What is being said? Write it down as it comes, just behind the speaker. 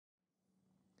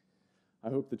I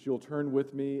hope that you'll turn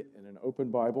with me in an open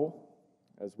Bible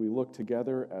as we look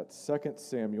together at 2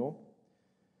 Samuel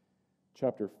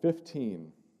chapter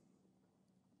 15.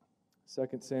 2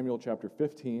 Samuel chapter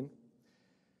 15.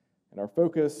 And our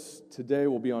focus today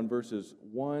will be on verses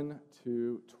 1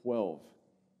 to 12.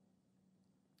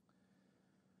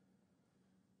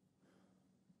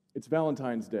 It's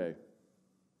Valentine's Day.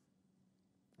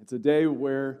 It's a day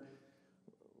where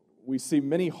we see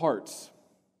many hearts,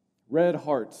 red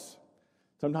hearts,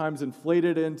 sometimes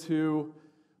inflated into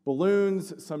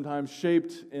balloons, sometimes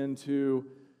shaped into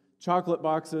chocolate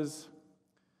boxes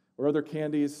or other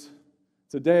candies.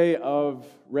 It's a day of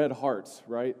red hearts,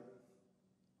 right?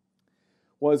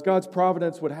 Well, as God's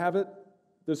providence would have it,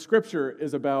 the scripture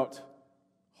is about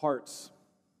hearts.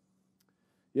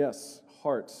 Yes,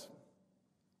 hearts.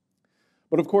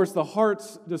 But of course, the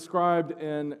hearts described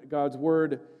in God's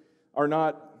word are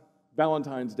not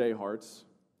Valentine's Day hearts.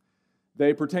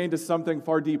 They pertain to something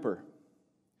far deeper.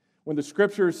 When the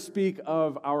scriptures speak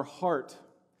of our heart,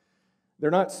 they're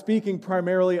not speaking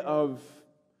primarily of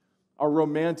our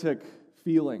romantic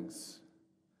feelings.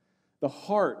 The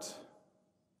heart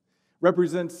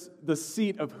represents the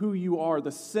seat of who you are,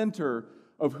 the center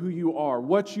of who you are,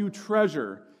 what you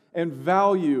treasure and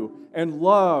value and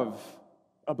love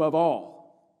above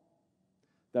all.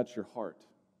 That's your heart.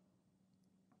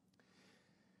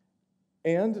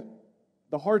 And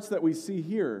the hearts that we see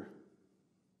here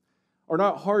are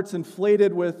not hearts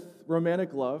inflated with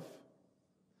romantic love.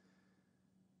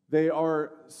 They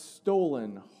are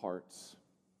stolen hearts.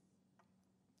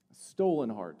 Stolen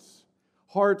hearts.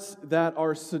 Hearts that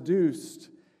are seduced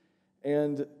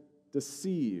and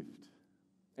deceived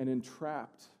and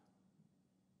entrapped.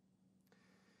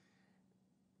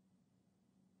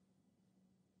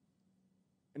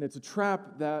 And it's a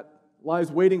trap that lies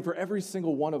waiting for every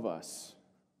single one of us.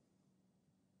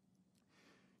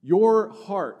 Your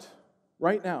heart,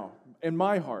 right now, and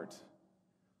my heart,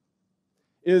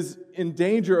 is in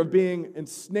danger of being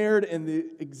ensnared in the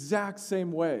exact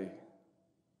same way.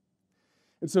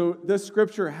 And so this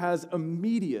scripture has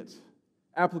immediate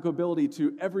applicability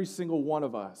to every single one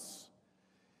of us.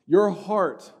 Your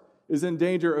heart is in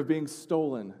danger of being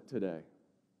stolen today.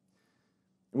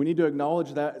 And we need to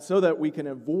acknowledge that so that we can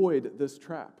avoid this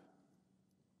trap.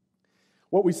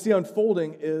 What we see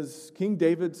unfolding is King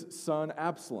David's son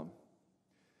Absalom,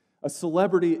 a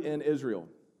celebrity in Israel,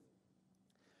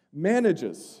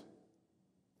 manages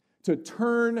to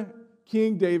turn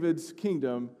King David's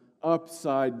kingdom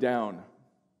upside down.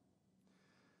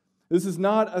 This is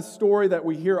not a story that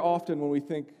we hear often when we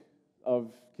think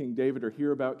of King David or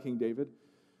hear about King David.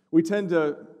 We tend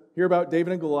to hear about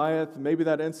David and Goliath, maybe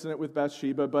that incident with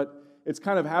Bathsheba, but it's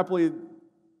kind of happily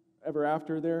ever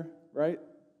after there, right?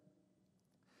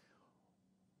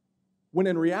 When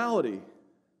in reality,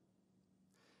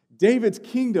 David's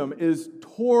kingdom is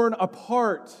torn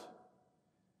apart,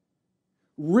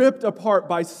 ripped apart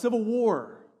by civil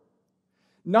war.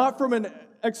 Not from an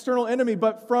external enemy,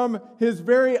 but from his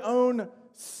very own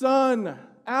son,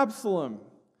 Absalom,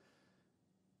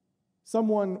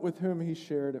 someone with whom he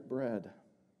shared bread.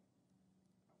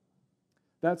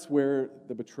 That's where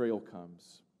the betrayal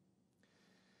comes.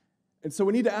 And so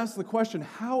we need to ask the question,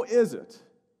 how is it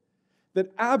that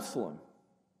Absalom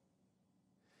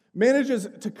manages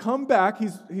to come back?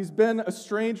 He's been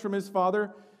estranged from his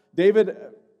father. David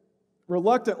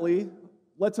reluctantly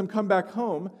lets him come back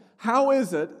home. How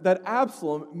is it that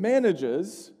Absalom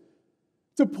manages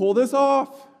to pull this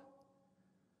off?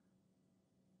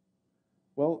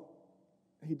 Well,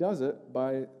 he does it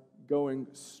by going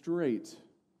straight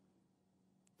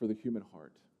for the human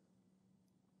heart.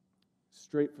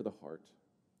 Straight for the heart.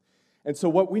 And so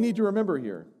what we need to remember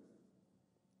here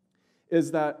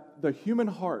is that the human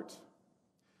heart,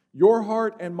 your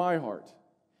heart and my heart,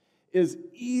 is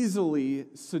easily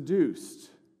seduced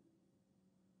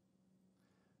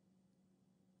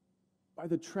by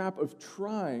the trap of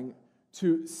trying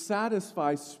to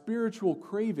satisfy spiritual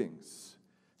cravings,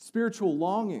 spiritual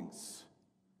longings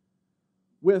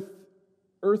with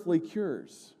earthly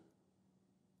cures.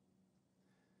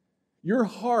 Your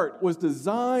heart was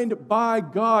designed by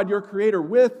God, your Creator,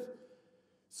 with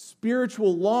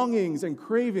spiritual longings and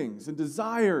cravings and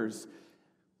desires.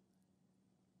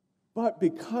 But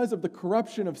because of the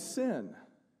corruption of sin,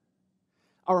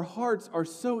 our hearts are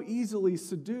so easily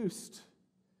seduced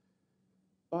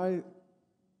by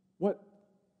what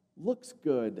looks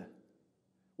good,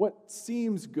 what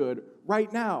seems good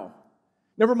right now.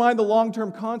 Never mind the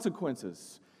long-term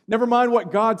consequences. Never mind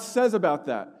what God says about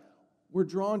that. We're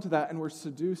drawn to that and we're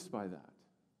seduced by that.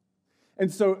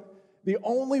 And so the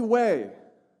only way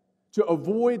to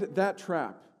avoid that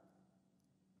trap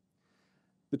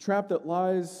The trap that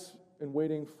lies in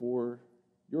waiting for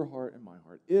your heart and my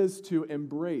heart is to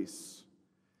embrace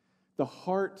the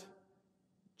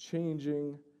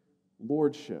heart-changing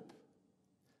lordship,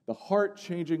 the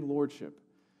heart-changing lordship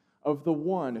of the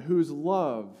one whose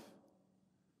love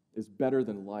is better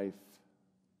than life.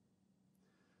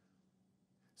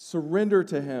 Surrender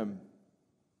to him.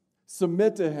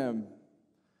 Submit to him.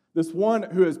 This one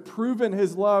who has proven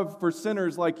his love for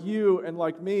sinners like you and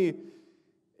like me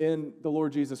in the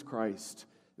Lord Jesus Christ.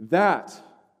 That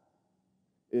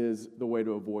is the way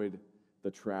to avoid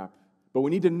the trap. But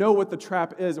we need to know what the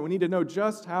trap is, and we need to know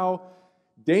just how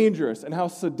dangerous and how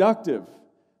seductive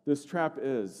this trap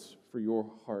is for your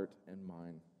heart and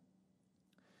mine.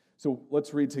 So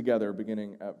let's read together,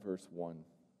 beginning at verse 1.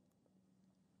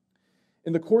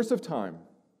 In the course of time,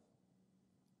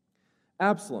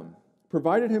 Absalom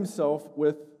provided himself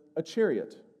with a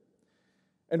chariot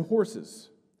and horses,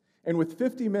 and with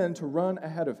 50 men to run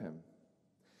ahead of him.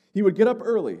 He would get up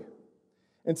early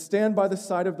and stand by the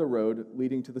side of the road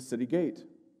leading to the city gate.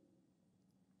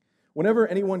 Whenever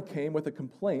anyone came with a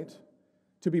complaint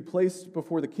to be placed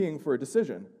before the king for a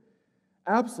decision,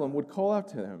 Absalom would call out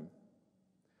to him,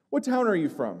 "What town are you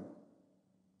from?"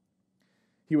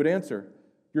 He would answer,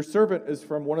 "Your servant is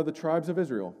from one of the tribes of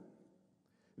Israel."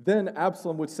 Then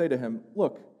Absalom would say to him,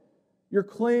 "Look, your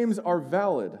claims are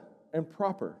valid and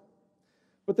proper,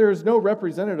 but there is no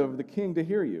representative of the king to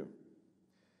hear you."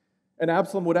 And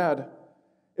Absalom would add,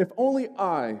 "If only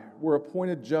I were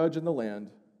appointed judge in the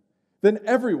land, then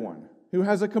everyone who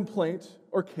has a complaint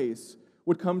or case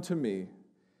would come to me,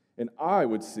 and I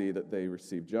would see that they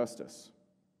receive justice."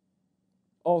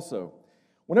 Also,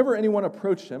 whenever anyone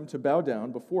approached him to bow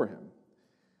down before him,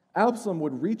 Absalom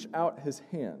would reach out his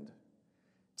hand,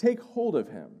 take hold of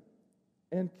him,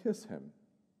 and kiss him.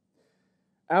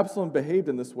 Absalom behaved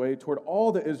in this way toward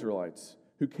all the Israelites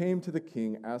who came to the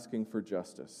king asking for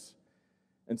justice.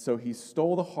 And so he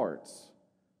stole the hearts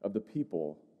of the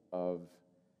people of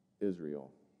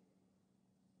Israel.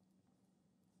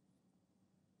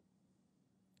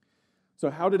 So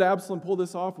how did Absalom pull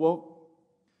this off? Well,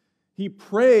 he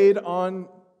preyed on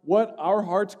what our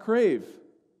hearts crave.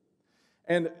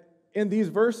 And in these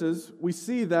verses, we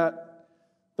see that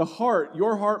the heart,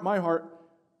 your heart, my heart,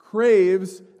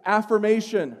 craves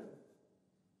affirmation.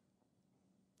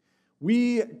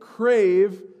 We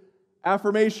crave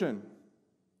affirmation.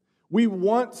 We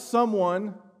want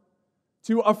someone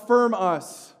to affirm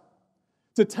us,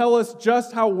 to tell us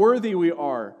just how worthy we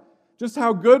are, just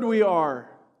how good we are.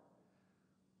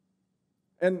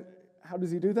 And how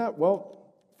does he do that?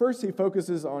 Well, first he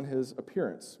focuses on his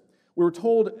appearance. We were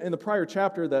told in the prior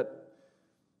chapter that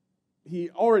he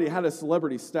already had a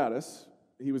celebrity status.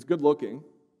 He was good looking,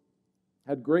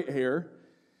 had great hair,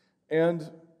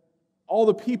 and all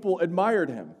the people admired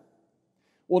him.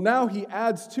 Well, now he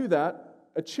adds to that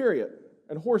a chariot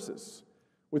and horses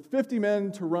with 50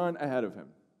 men to run ahead of him.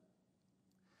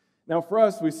 Now for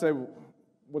us, we say,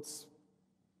 what's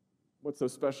so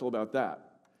special about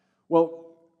that? Well,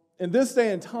 in this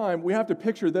day and time, we have to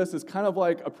picture this as kind of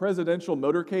like a presidential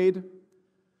motorcade,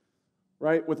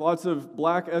 right? With lots of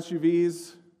black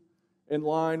SUVs in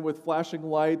line with flashing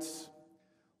lights,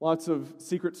 lots of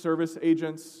Secret Service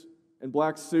agents in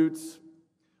black suits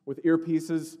with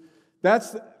earpieces.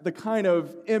 That's the kind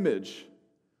of image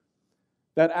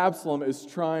that Absalom is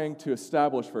trying to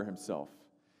establish for himself.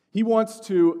 He wants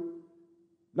to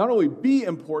not only be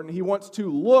important, he wants to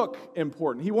look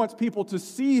important. He wants people to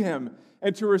see him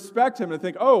and to respect him and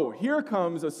think, oh, here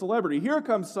comes a celebrity. Here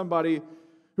comes somebody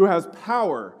who has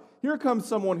power. Here comes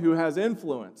someone who has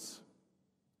influence.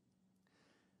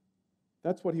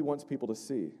 That's what he wants people to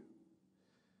see.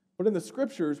 But in the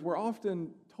scriptures, we're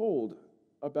often told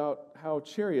about how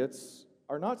chariots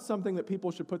are not something that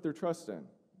people should put their trust in.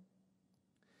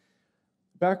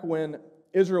 Back when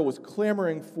Israel was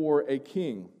clamoring for a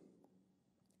king,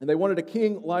 and they wanted a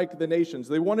king like the nations.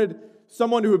 They wanted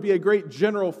someone who would be a great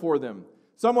general for them,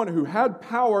 someone who had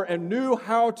power and knew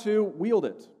how to wield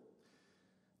it.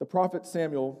 The prophet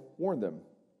Samuel warned them.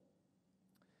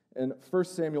 In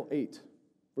 1 Samuel 8,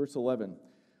 verse 11,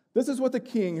 "This is what the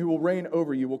king who will reign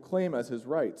over you will claim as his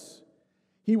rights.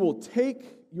 He will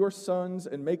take your sons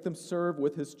and make them serve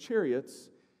with his chariots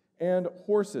and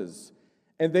horses,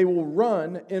 and they will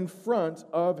run in front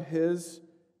of his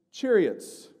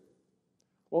chariots."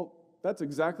 Well, that's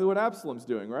exactly what Absalom's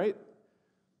doing, right?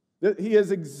 He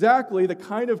is exactly the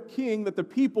kind of king that the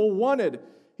people wanted.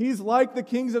 He's like the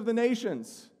kings of the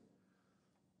nations.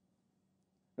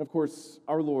 And of course,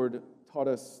 our Lord taught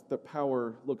us that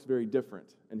power looks very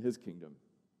different in his kingdom.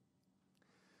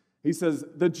 He says,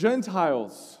 the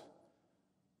Gentiles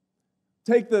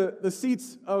take the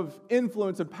seats of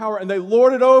influence and power and they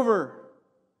lord it over.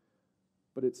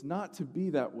 But it's not to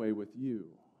be that way with you.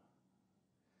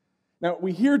 Now,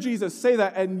 we hear Jesus say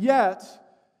that, and yet,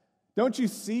 don't you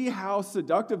see how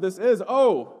seductive this is?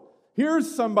 Oh,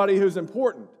 here's somebody who's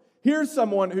important. Here's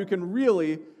someone who can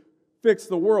really fix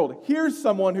the world. Here's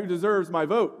someone who deserves my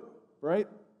vote, right?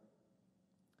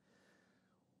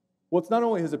 Well, it's not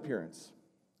only his appearance.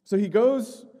 So he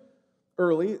goes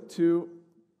early to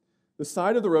the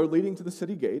side of the road leading to the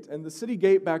city gate, and the city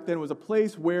gate back then was a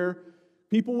place where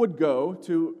people would go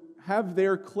to have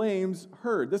their claims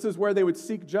heard. This is where they would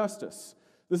seek justice.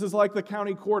 This is like the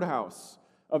county courthouse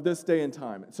of this day and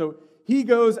time. So he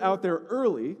goes out there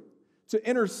early to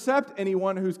intercept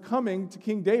anyone who's coming to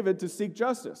King David to seek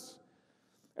justice.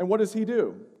 And what does he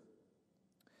do?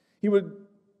 He would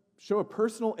show a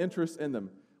personal interest in them.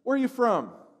 Where are you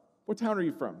from? What town are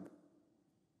you from?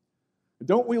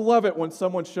 Don't we love it when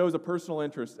someone shows a personal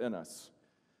interest in us?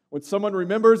 When someone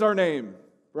remembers our name,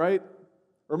 right?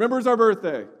 Remembers our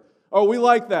birthday. Oh, we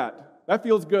like that. That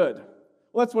feels good.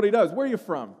 Well, that's what he does. Where are you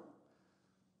from?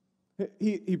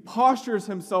 He postures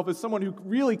himself as someone who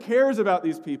really cares about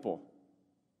these people.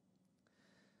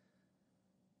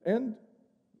 And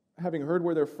having heard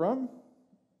where they're from,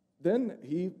 then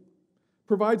he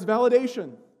provides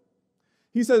validation.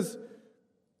 He says,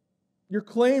 your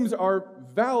claims are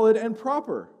valid and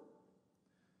proper.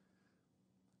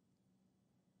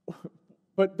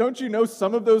 But don't you know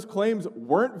some of those claims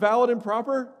weren't valid and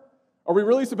proper? Are we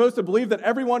really supposed to believe that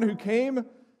everyone who came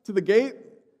to the gate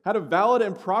had a valid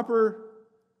and proper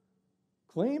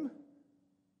claim?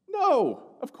 No,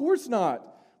 of course not.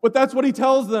 But that's what he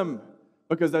tells them,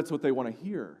 because that's what they want to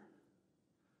hear,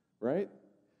 right?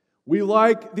 We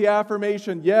like the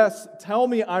affirmation, yes, tell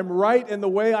me I'm right in the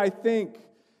way I think.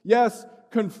 Yes,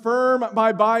 confirm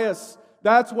my bias.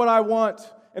 That's what I want.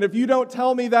 And if you don't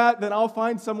tell me that, then I'll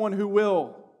find someone who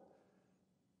will.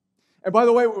 And by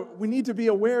the way, we need to be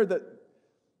aware that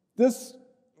this,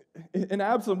 in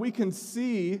Absalom, we can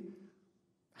see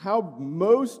how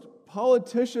most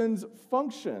politicians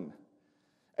function.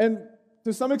 And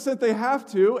to some extent, they have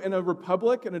to. In a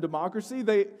republic, in a democracy,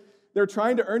 they're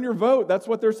trying to earn your vote. That's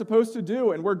what they're supposed to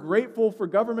do. And we're grateful for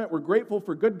government. We're grateful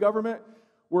for good government.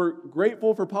 We're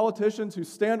grateful for politicians who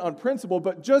stand on principle.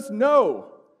 But just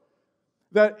know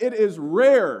that it is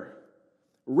rare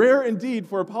indeed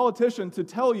for a politician to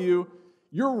tell you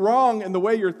you're wrong in the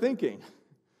way you're thinking.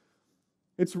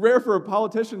 It's rare for a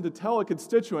politician to tell a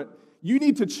constituent, you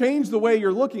need to change the way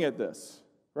you're looking at this,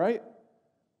 right?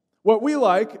 What we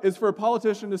like is for a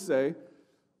politician to say,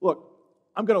 look,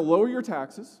 I'm going to lower your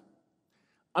taxes,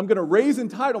 I'm going to raise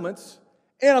entitlements,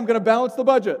 and I'm going to balance the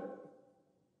budget,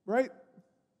 right?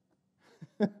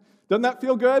 Doesn't that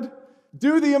feel good?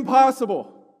 Do the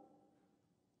impossible.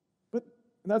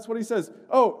 And that's what he says.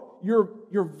 Oh,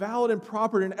 you're valid and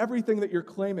proper in everything that you're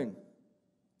claiming.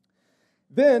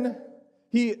 Then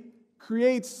he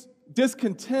creates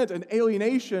discontent and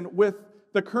alienation with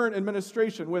the current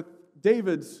administration, with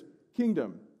David's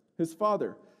kingdom, his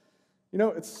father. You know,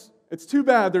 it's too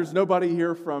bad there's nobody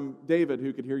here from David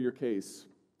who could hear your case.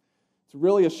 It's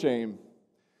really a shame.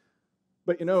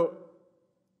 But you know,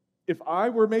 if I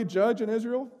were made judge in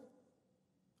Israel,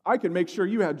 I could make sure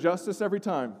you had justice every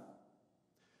time.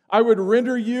 I would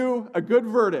render you a good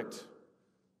verdict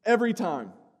every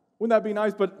time. Wouldn't that be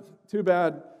nice? But too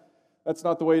bad that's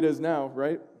not the way it is now,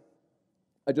 right?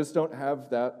 I just don't have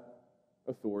that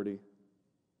authority.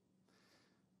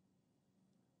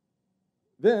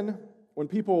 Then, when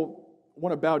people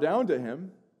want to bow down to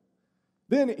him,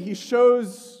 then he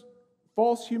shows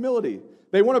false humility.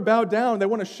 They want to bow down. They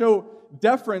want to show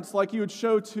deference like you would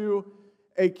show to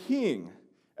a king.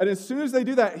 And as soon as they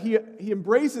do that, he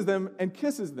embraces them and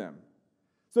kisses them.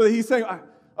 So that he's saying,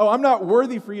 oh, I'm not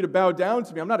worthy for you to bow down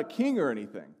to me. I'm not a king or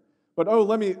anything. But oh,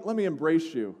 let me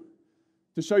embrace you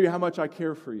to show you how much I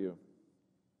care for you.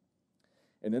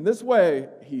 And in this way,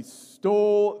 he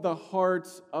stole the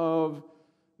hearts of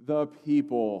the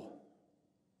people.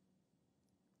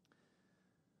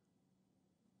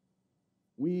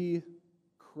 We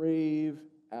crave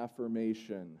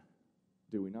affirmation,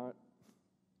 do we not?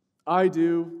 I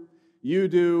do, you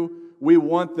do, we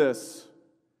want this.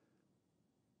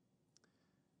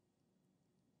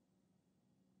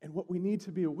 And what we need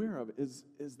to be aware of is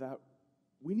that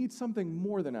we need something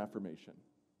more than affirmation.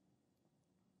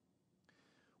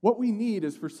 What we need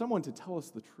is for someone to tell us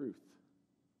the truth.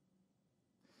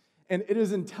 And it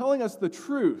is in telling us the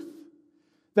truth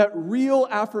that real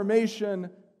affirmation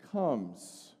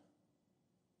comes.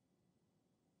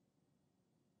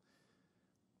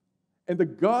 And the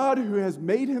God who has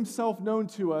made himself known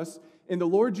to us in the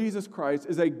Lord Jesus Christ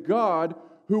is a God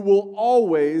who will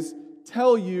always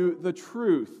tell you the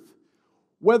truth,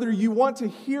 whether you want to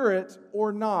hear it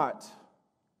or not.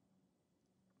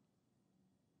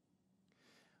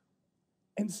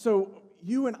 And so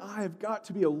you and I have got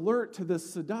to be alert to this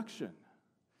seduction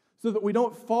so that we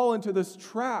don't fall into this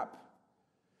trap.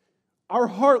 Our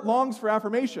heart longs for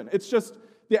affirmation. It's just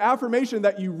the affirmation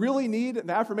that you really need and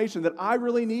the affirmation that I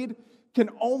really need can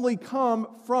only come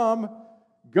from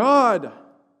God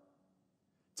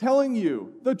telling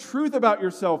you the truth about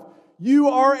yourself. You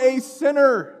are a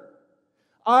sinner.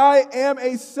 I am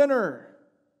a sinner.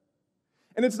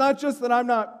 And it's not just that I'm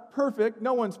not perfect.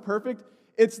 No one's perfect.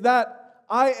 It's that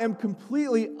I am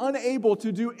completely unable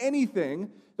to do anything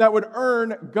that would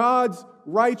earn God's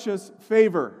righteous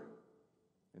favor.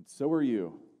 And so are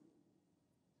you.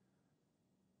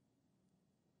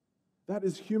 That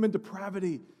is human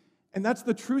depravity. And that's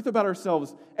the truth about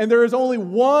ourselves. And there is only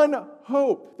one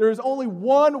hope. There is only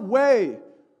one way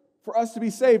for us to be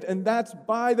saved, and that's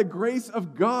by the grace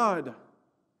of God.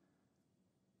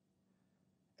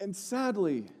 And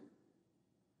sadly,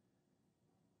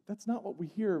 that's not what we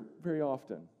hear very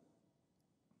often.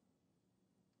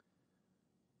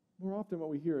 More often what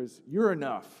we hear is, you're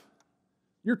enough.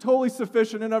 You're totally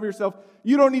sufficient in of yourself.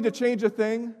 You don't need to change a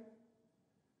thing.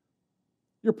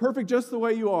 You're perfect just the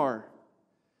way you are.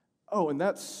 Oh, and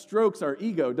that strokes our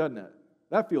ego, doesn't it?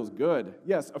 That feels good.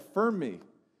 Yes, affirm me.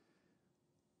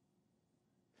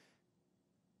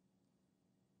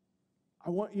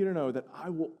 I want you to know that I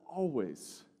will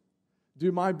always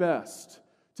do my best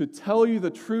to tell you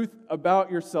the truth about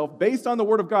yourself based on the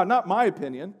Word of God, not my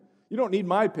opinion. You don't need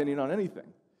my opinion on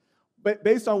anything. But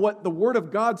based on what the Word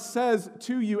of God says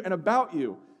to you and about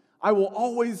you, I will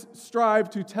always strive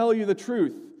to tell you the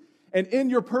truth. And in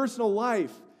your personal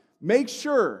life, make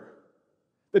sure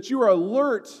that you are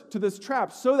alert to this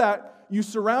trap so that you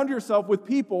surround yourself with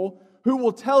people who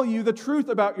will tell you the truth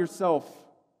about yourself.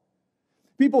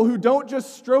 People who don't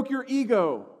just stroke your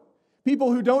ego.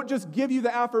 People who don't just give you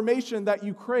the affirmation that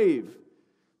you crave.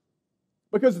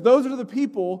 Because those are the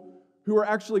people who are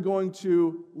actually going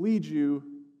to lead you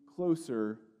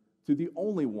closer to the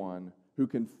only one who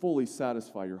can fully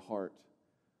satisfy your heart.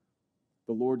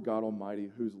 The Lord God Almighty,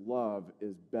 whose love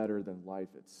is better than life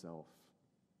itself.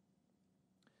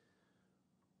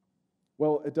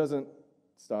 Well, it doesn't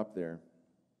stop there.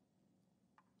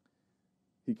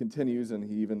 He continues and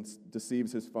he even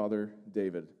deceives his father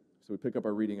David. So we pick up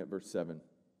our reading at verse 7.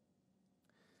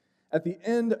 At the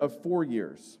end of 4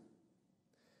 years,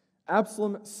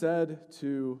 Absalom said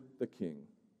to the king,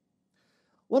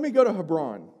 "Let me go to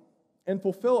Hebron and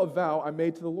fulfill a vow I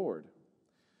made to the Lord.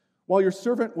 While your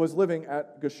servant was living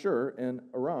at Geshur in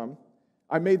Aram,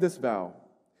 I made this vow.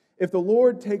 If the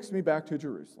Lord takes me back to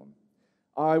Jerusalem,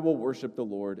 I will worship the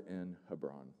Lord in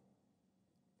Hebron."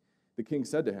 The king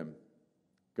said to him,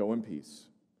 "Go in peace."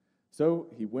 So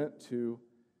he went to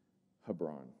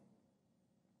Hebron.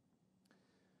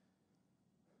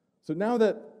 So now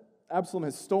that Absalom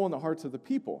has stolen the hearts of the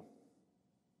people,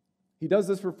 he does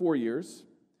this for 4 years.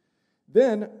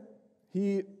 Then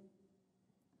he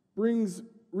brings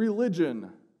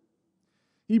religion.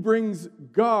 He brings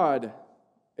God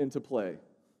into play.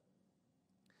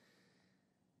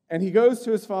 And he goes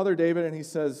to his father David and he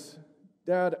says,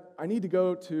 "Dad, I need to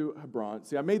go to Hebron.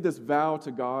 See, I made this vow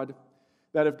to God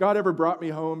that if God ever brought me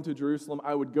home to Jerusalem,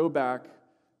 I would go back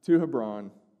to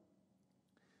Hebron,"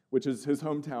 which is his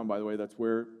hometown, by the way. That's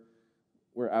where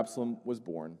Absalom was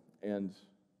born. And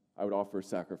I would offer a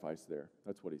sacrifice there.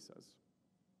 That's what he says.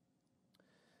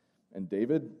 And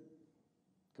David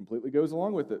completely goes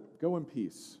along with it. Go in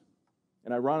peace.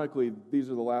 And ironically, these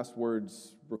are the last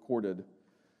words recorded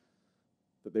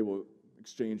that they will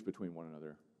exchange between one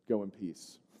another. Go in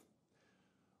peace.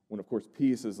 When, of course,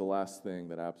 peace is the last thing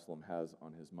that Absalom has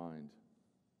on his mind.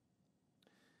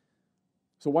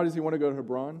 So why does he want to go to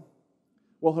Hebron?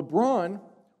 Well, Hebron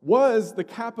was the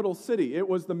capital city. It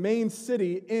was the main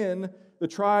city in the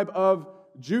tribe of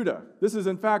Judah. This is,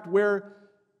 in fact, where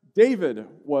David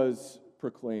was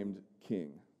proclaimed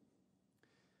king.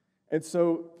 And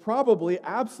so probably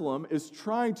Absalom is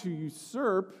trying to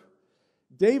usurp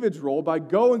David's role by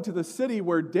going to the city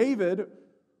where David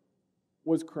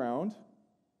was crowned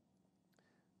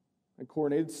and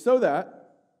coronated so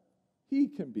that he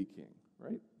can be king,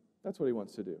 right? That's what he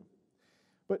wants to do.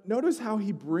 But notice how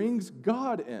he brings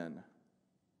God in.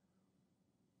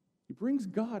 He brings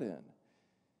God in.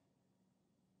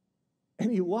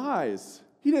 And he lies.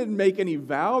 He didn't make any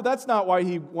vow. That's not why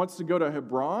he wants to go to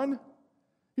Hebron.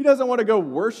 He doesn't want to go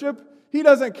worship. He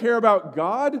doesn't care about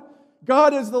God.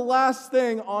 God is the last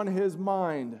thing on his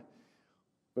mind.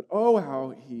 But oh,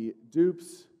 how he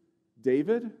dupes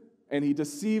David and he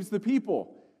deceives the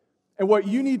people. And what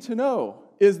you need to know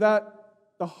is that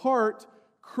the heart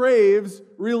craves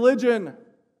religion.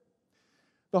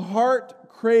 The heart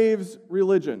craves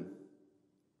religion.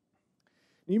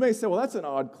 You may say, well, that's an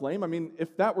odd claim. I mean,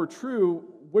 if that were true,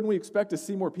 wouldn't we expect to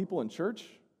see more people in church?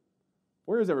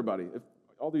 Where is everybody if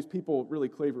all these people really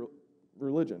crave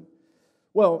religion?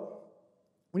 Well,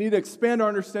 we need to expand our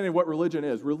understanding of what religion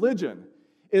is. Religion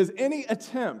is any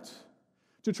attempt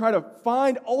to try to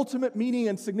find ultimate meaning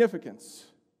and significance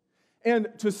and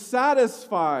to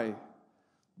satisfy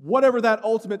whatever that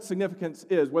ultimate significance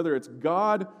is, whether it's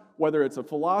God, whether it's a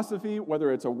philosophy,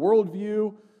 whether it's a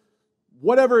worldview,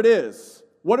 whatever it is,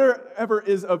 whatever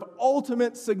is of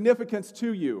ultimate significance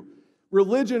to you.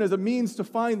 Religion is a means to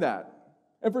find that.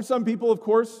 And for some people, of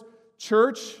course,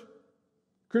 church,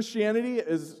 Christianity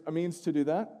is a means to do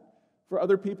that. For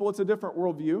other people, it's a different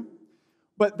worldview.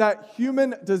 But that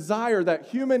human desire, that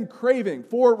human craving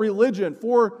for religion,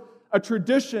 for a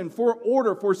tradition, for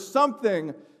order, for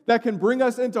something that can bring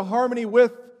us into harmony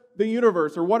with the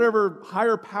universe or whatever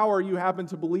higher power you happen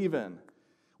to believe in.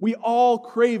 We all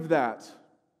crave that.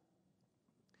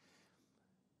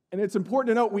 And it's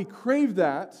important to note we crave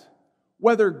that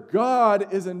whether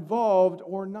God is involved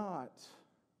or not.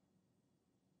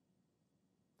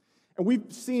 And we've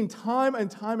seen time and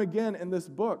time again in this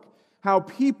book how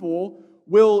people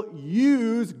will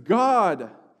use God.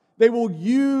 They will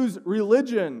use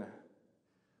religion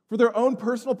for their own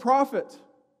personal profit.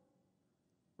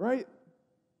 Right?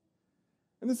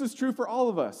 And this is true for all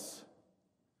of us.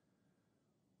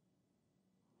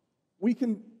 We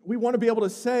want to be able to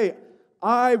say,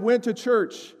 I went to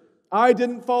church. I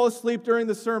didn't fall asleep during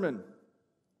the sermon.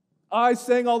 I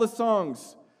sang all the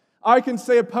songs. I can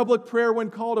say a public prayer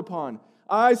when called upon.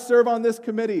 I serve on this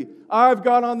committee. I've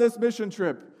gone on this mission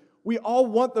trip. We all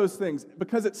want those things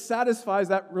because it satisfies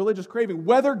that religious craving,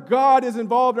 whether God is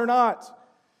involved or not.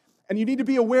 And you need to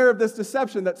be aware of this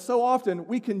deception that so often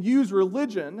we can use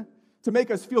religion to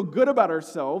make us feel good about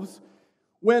ourselves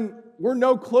when we're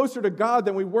no closer to God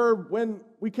than we were when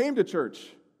we came to church.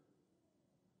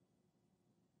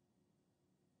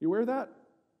 You aware of that?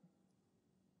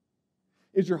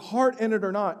 Is your heart in it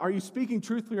or not? Are you speaking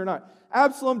truthfully or not?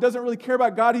 Absalom doesn't really care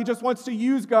about God. He just wants to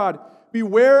use God.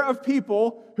 Beware of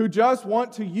people who just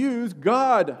want to use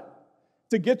God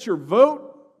to get your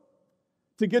vote,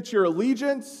 to get your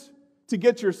allegiance, to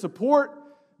get your support.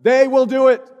 They will do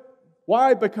it.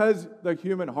 Why? Because the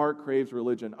human heart craves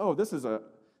religion. Oh, this is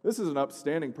an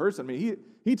upstanding person. I mean,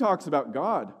 he talks about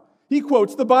God. He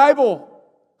quotes the Bible.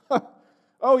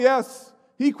 Oh, yes.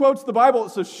 He quotes the Bible.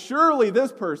 So surely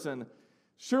this person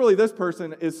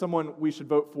is someone we should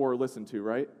vote for or listen to,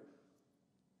 right?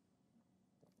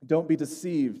 Don't be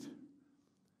deceived.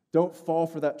 Don't fall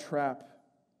for that trap.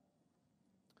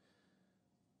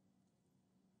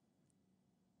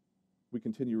 We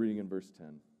continue reading in verse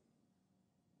 10.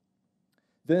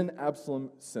 Then Absalom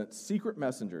sent secret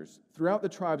messengers throughout the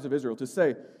tribes of Israel to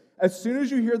say, as soon as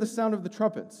you hear the sound of the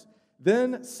trumpets,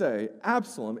 then say,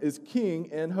 Absalom is king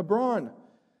in Hebron.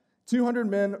 200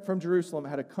 men from Jerusalem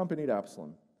had accompanied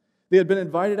Absalom. They had been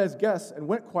invited as guests and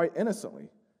went quite innocently,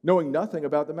 knowing nothing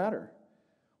about the matter.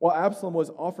 While Absalom was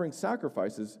offering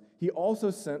sacrifices, he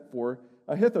also sent for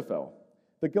Ahithophel,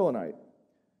 the Gilonite,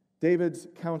 David's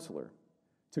counselor,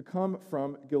 to come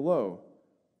from Gilo,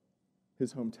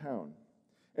 his hometown.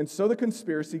 And so the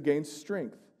conspiracy gained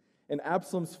strength, and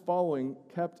Absalom's following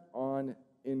kept on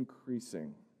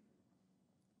increasing.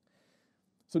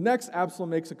 So next, Absalom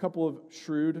makes a couple of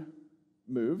shrewd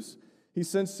moves. He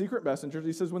sends secret messengers.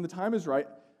 He says, when the time is right,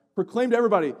 proclaim to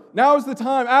everybody, now is the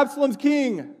time, Absalom's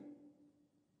king.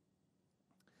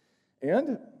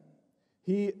 And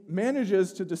he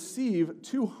manages to deceive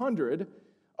 200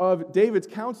 of David's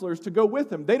counselors to go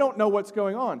with him. They don't know what's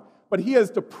going on, but he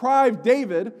has deprived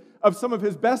David of some of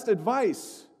his best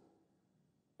advice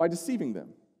by deceiving them.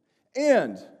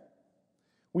 And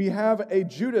we have a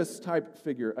Judas-type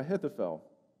figure, Ahithophel,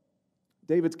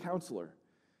 David's counselor,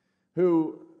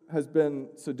 who has been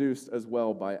seduced as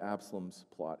well by Absalom's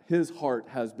plot. His heart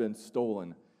has been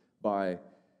stolen by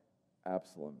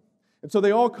Absalom. And so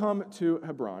they all come to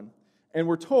Hebron, and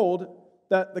we're told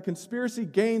that the conspiracy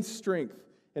gained strength,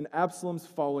 and Absalom's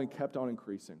following kept on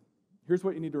increasing. Here's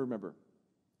what you need to remember.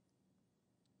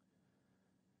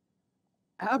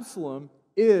 Absalom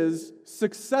is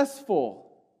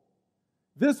successful.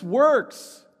 This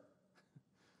works.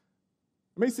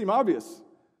 It may seem obvious,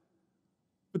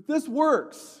 but this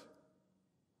works.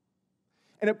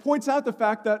 And it points out the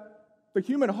fact that the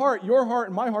human heart, your heart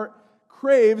and my heart,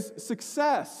 craves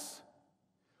success.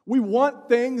 We want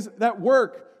things that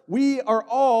work. We are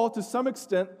all, to some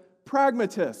extent,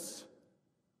 pragmatists.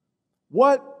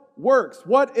 What works?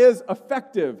 What is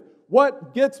effective?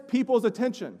 What gets people's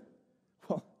attention?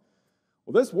 Well,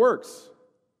 this works.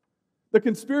 The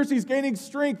conspiracy is gaining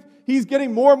strength. He's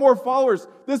getting more and more followers.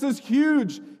 This is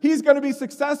huge. He's going to be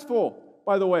successful,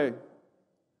 by the way.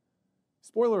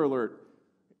 Spoiler alert.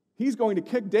 He's going to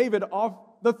kick David off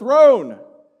the throne.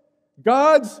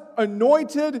 God's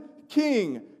anointed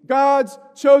king, God's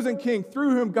chosen king,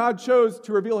 through whom God chose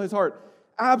to reveal his heart.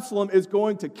 Absalom is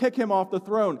going to kick him off the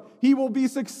throne. He will be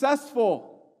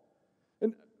successful.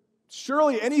 And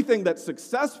surely anything that's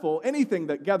successful, anything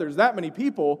that gathers that many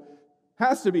people,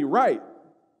 has to be right.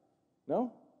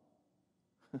 No?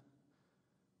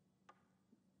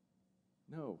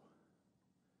 No.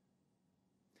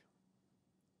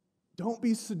 Don't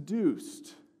be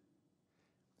seduced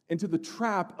into the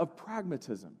trap of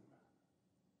pragmatism.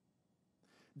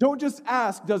 Don't just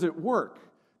ask, does it work?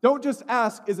 Don't just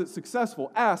ask, is it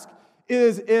successful? Ask,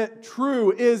 is it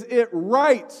true? Is it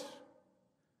right?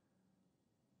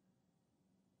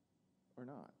 Or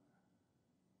not?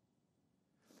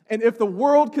 And if the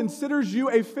world considers you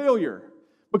a failure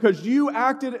because you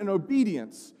acted in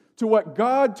obedience to what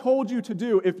God told you to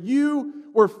do, if you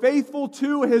were faithful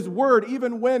to His word,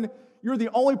 even when you're the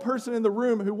only person in the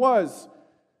room who was,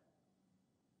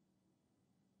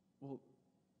 well,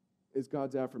 is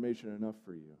God's affirmation enough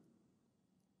for you?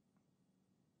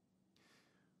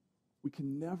 We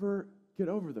can never get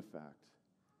over the fact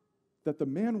that the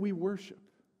man we worship,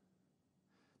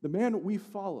 the man we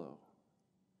follow,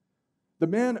 the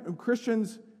man whom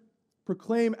Christians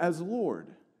proclaim as Lord,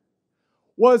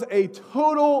 was a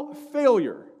total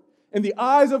failure in the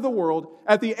eyes of the world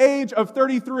at the age of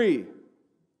 33.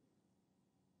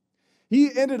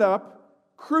 He ended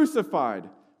up crucified,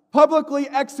 publicly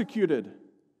executed,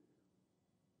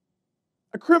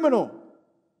 a criminal.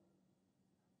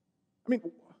 I mean,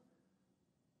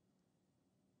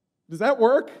 does that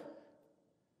work?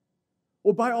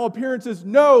 Well, by all appearances,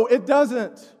 no, it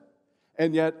doesn't.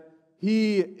 And yet,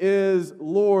 He is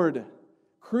Lord,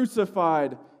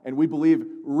 crucified, and we believe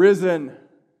risen,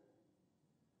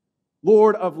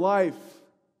 Lord of life.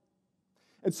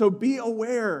 And so be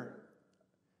aware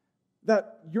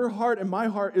that your heart and my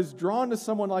heart is drawn to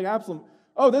someone like Absalom.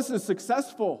 Oh, this is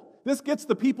successful. This gets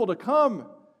the people to come.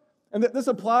 And this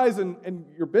applies in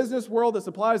your business world. This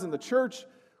applies in the church.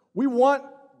 We want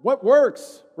what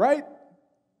works, right?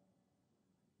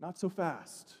 Not so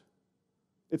fast.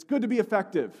 It's good to be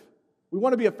effective. We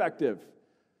want to be effective.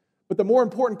 But the more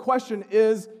important question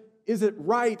is it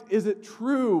right? Is it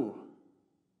true?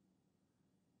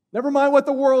 Never mind what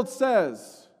the world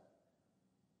says.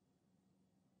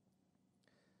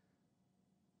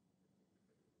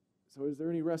 So is there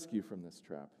any rescue from this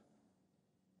trap?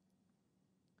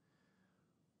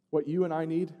 What you and I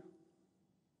need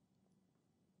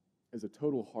is a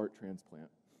total heart transplant.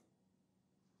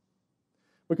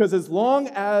 Because as long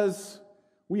as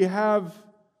we have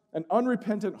an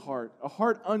unrepentant heart, a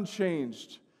heart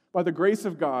unchanged by the grace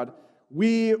of God,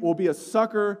 we will be a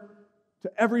sucker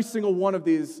to every single one of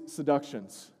these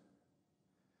seductions.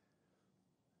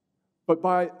 But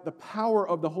by the power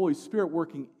of the Holy Spirit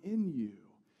working in you,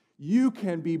 you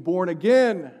can be born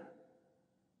again.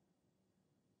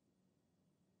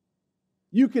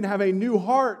 You can have a new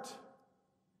heart.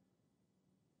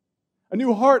 A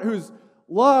new heart whose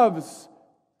loves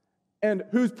and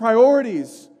whose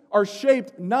priorities are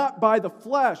shaped not by the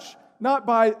flesh, not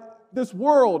by this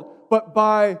world, but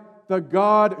by the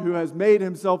God who has made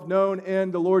Himself known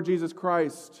in the Lord Jesus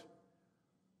Christ.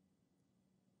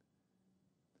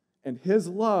 And His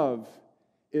love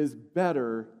is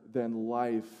better than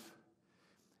life.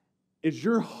 Is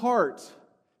your heart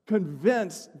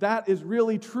convinced that is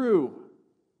really true?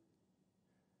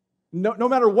 No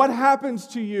matter what happens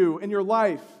to you in your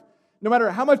life, no matter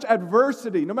how much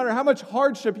adversity, no matter how much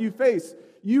hardship you face,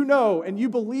 you know and you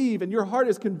believe and your heart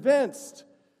is convinced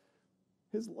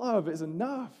His love is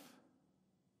enough.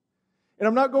 And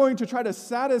I'm not going to try to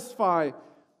satisfy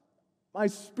my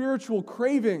spiritual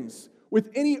cravings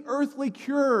with any earthly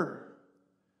cure.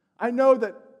 I know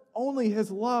that only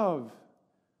His love,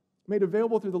 made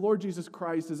available through the Lord Jesus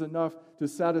Christ, is enough to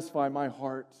satisfy my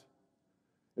heart.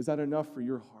 Is that enough for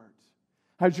your heart?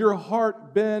 Has your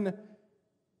heart been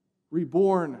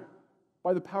reborn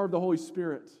by the power of the Holy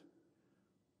Spirit?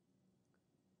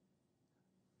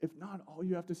 If not, all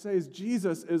you have to say is,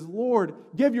 Jesus is Lord.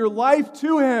 Give your life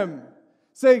to Him.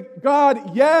 Say,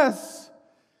 God, yes.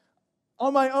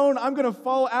 On my own, I'm going to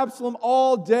follow Absalom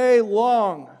all day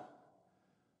long.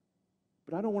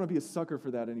 But I don't want to be a sucker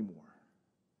for that anymore.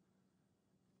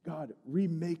 God,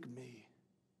 remake me.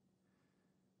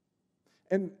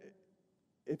 And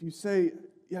if you say,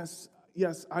 yes,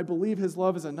 I believe his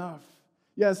love is enough.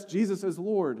 Yes, Jesus is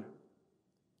Lord.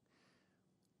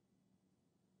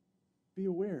 Be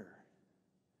aware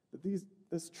that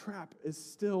this trap is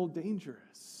still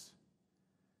dangerous.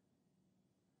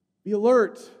 Be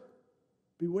alert.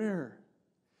 Beware.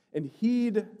 And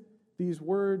heed these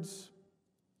words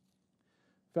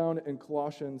found in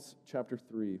Colossians chapter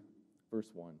 3, verse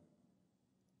 1.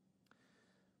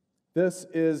 This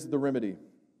is the remedy.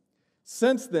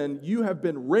 Since then, you have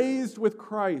been raised with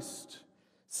Christ.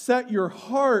 Set your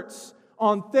hearts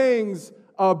on things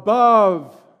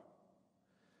above,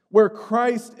 where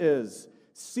Christ is,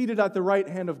 seated at the right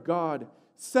hand of God.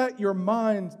 Set your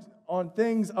mind on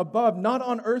things above, not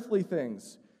on earthly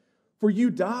things. For you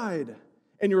died,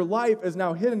 and your life is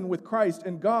now hidden with Christ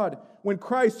in God. When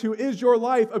Christ, who is your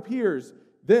life, appears,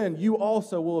 then you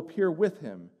also will appear with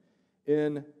him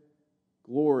in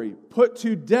glory. Put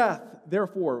to death,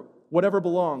 therefore, whatever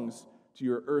belongs to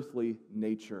your earthly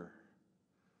nature.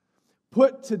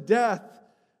 Put to death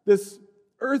this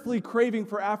earthly craving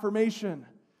for affirmation.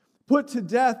 Put to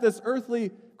death this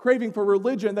earthly craving for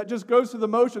religion that just goes through the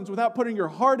motions without putting your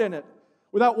heart in it,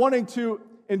 without wanting to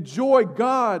enjoy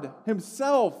God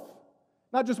himself,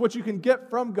 not just what you can get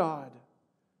from God.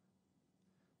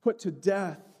 Put to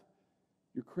death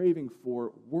your craving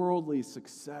for worldly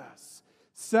success.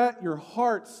 Set your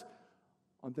hearts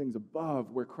on things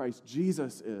above where Christ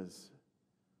Jesus is.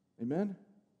 Amen?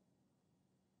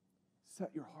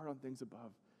 Set your heart on things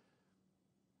above.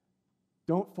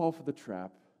 Don't fall for the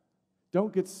trap.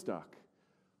 Don't get stuck.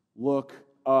 Look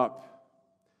up.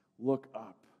 Look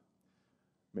up.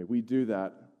 May we do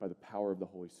that by the power of the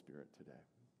Holy Spirit today.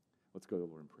 Let's go to the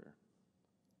Lord in prayer.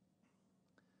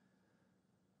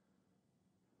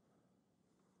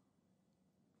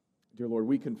 Dear Lord,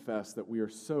 we confess that we are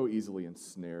so easily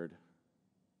ensnared,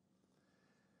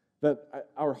 that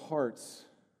our hearts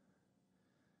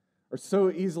are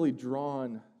so easily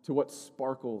drawn to what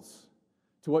sparkles,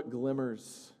 to what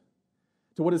glimmers,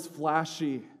 to what is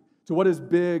flashy, to what is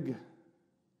big.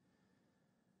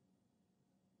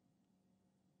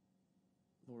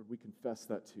 Lord, we confess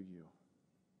that to you.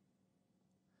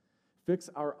 Fix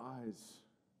our eyes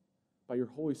by your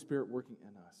Holy Spirit working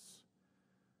in us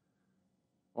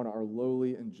on our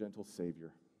lowly and gentle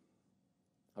Savior,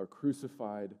 our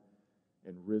crucified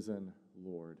and risen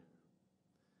Lord.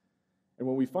 And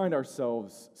when we find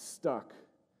ourselves stuck,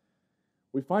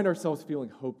 we find ourselves feeling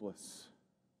hopeless,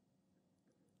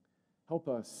 help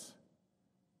us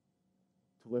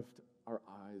to lift our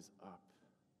eyes up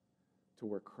to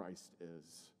where Christ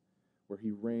is, where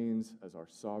he reigns as our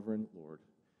sovereign Lord,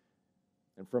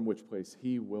 and from which place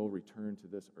he will return to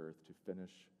this earth to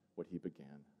finish what he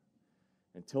began.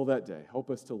 Until that day, help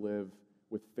us to live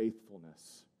with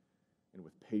faithfulness and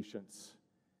with patience,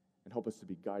 and help us to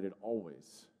be guided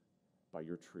always by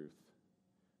your truth.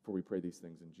 For we pray these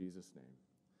things in Jesus' name.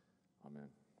 Amen.